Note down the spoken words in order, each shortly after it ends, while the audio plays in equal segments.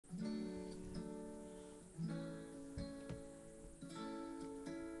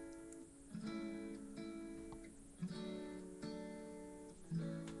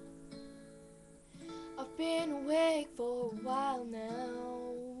been awake for a while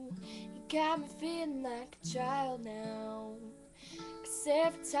now. You got me feeling like a child now. 'Cause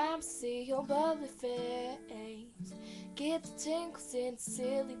every time I see your bubbly face, get the tingles in a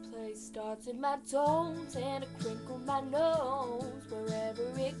silly place. Starts in my toes and a crinkle my nose. Wherever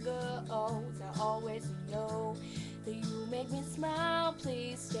it goes, I always know that you make me smile.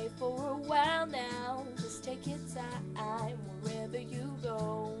 Please stay for a while now. Just take your time wherever you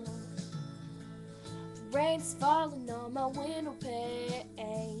go. The rain's falling on my window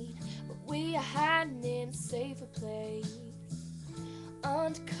pane, but we are hiding in a safer place.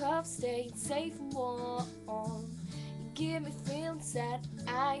 Undercover, staying safe and warm. You give me feelings that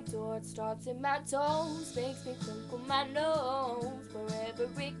I adore. It starts in my toes, makes me crinkle my nose. Wherever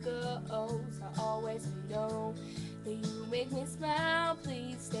it goes, I always know that you make me smile.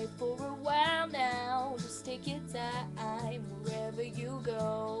 Please stay for a while now. Just take your time wherever you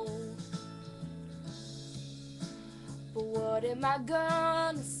go. But what am I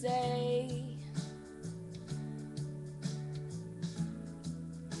gonna say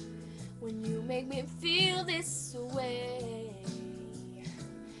when you make me feel this way?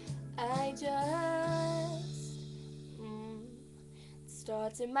 I just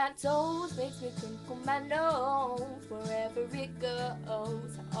starts in my toes, makes me crinkle my nose. Wherever it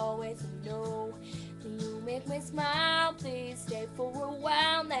goes, I always know that you make me smile. Please stay for a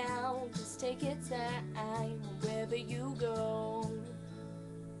while now. Just take your time wherever you go.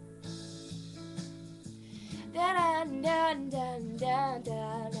 Da da da da da da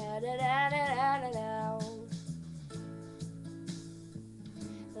da da da da da.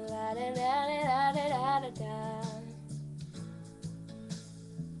 La da da da da da da.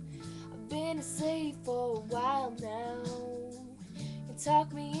 I've been asleep for a while now. You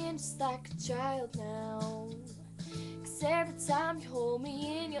tuck me in just like a child now. 'Cause every time you hold me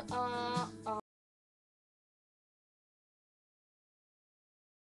in your arms,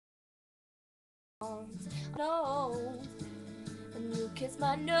 no, and you kiss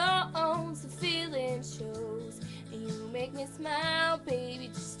my nose, the feeling shows, and you make me smile, baby.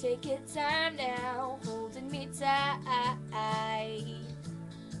 Just take your time now, holding me tight.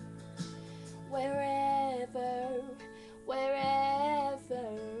 Wherever, wherever,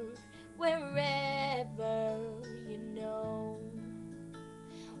 wherever